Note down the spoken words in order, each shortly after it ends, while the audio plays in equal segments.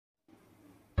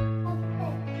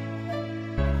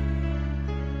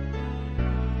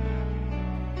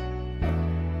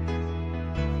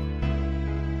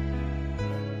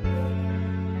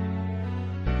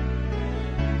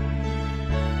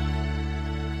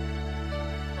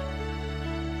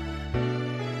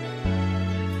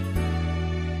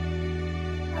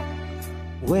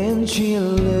when she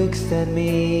looks at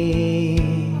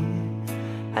me.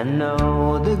 I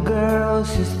know the girl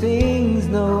sees things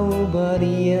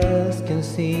nobody else can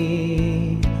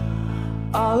see.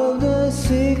 All of the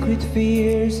secret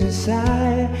fears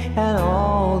inside and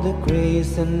all the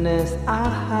craziness I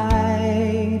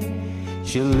hide.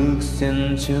 She looks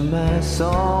into my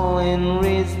soul and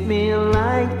reads me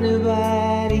like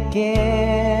nobody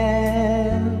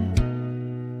can.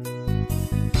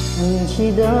 And she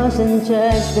doesn't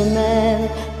judge the man,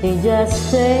 she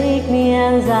just take me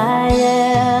as I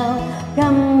am.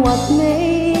 Come what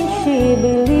may, she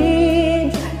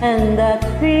believes, and that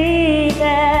freak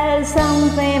is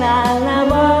something I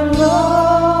never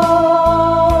known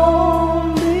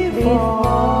before.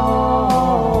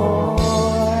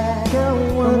 Come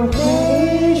what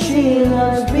may, she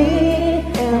loves me,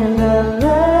 and the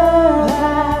love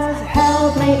has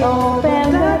helped me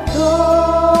open the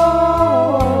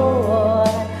door,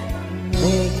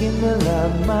 making me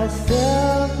love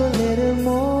myself a little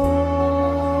more.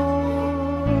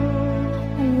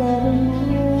 a little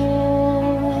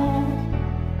more.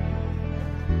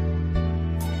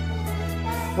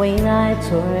 When I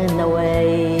turn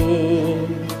away,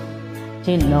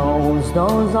 she knows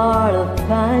those are the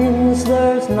times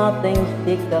there's nothing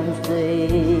she can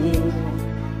say,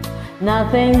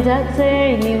 nothing that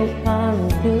say you can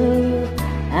do,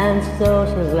 and so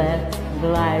she lets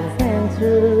glides in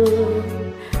through.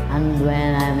 And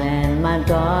when I'm in my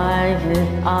darkness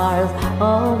hours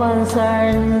of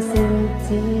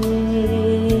uncertainty,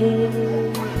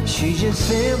 She just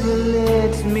simply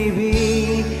lets me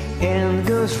be and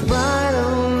goes right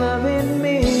on loving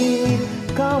me.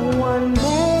 Come one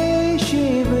day,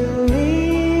 she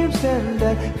believes, and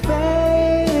that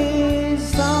fate is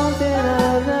something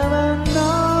I've never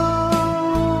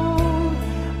known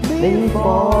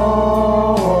before.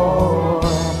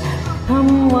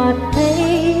 come what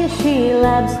may, she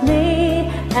loves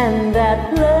me, and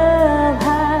that love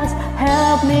has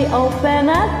helped me open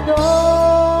a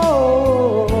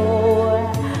door,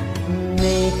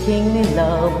 making me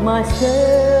love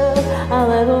myself a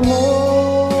little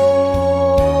more.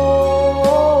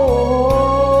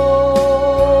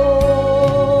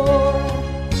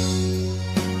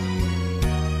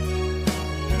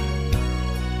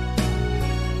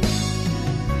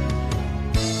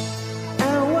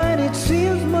 And when it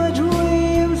seems my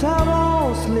dreams have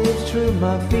all slipped through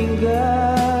my fingers,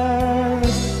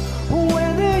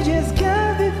 when they just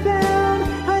can't be found,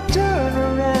 I turn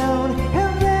around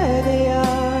and there they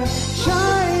are,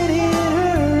 shining in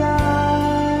her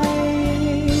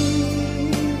eyes.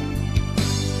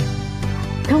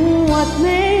 Come what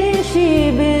may,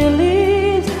 she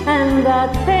believes, and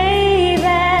that fate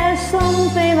is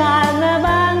something I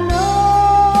never known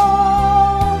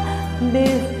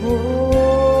before.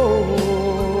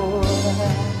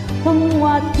 Come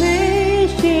what may,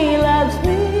 she loves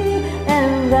me,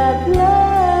 and that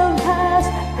love has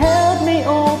helped me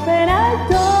open a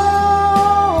door,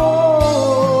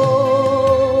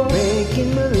 Making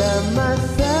me love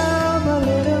myself a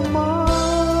little more.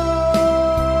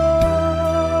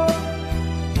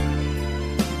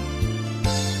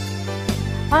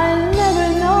 I never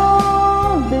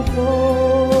known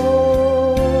before.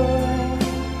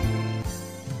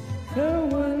 Come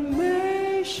one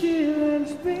day, she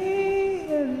loves me,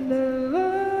 and the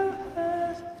love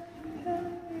has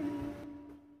helped me.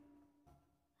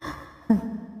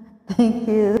 Thank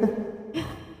you.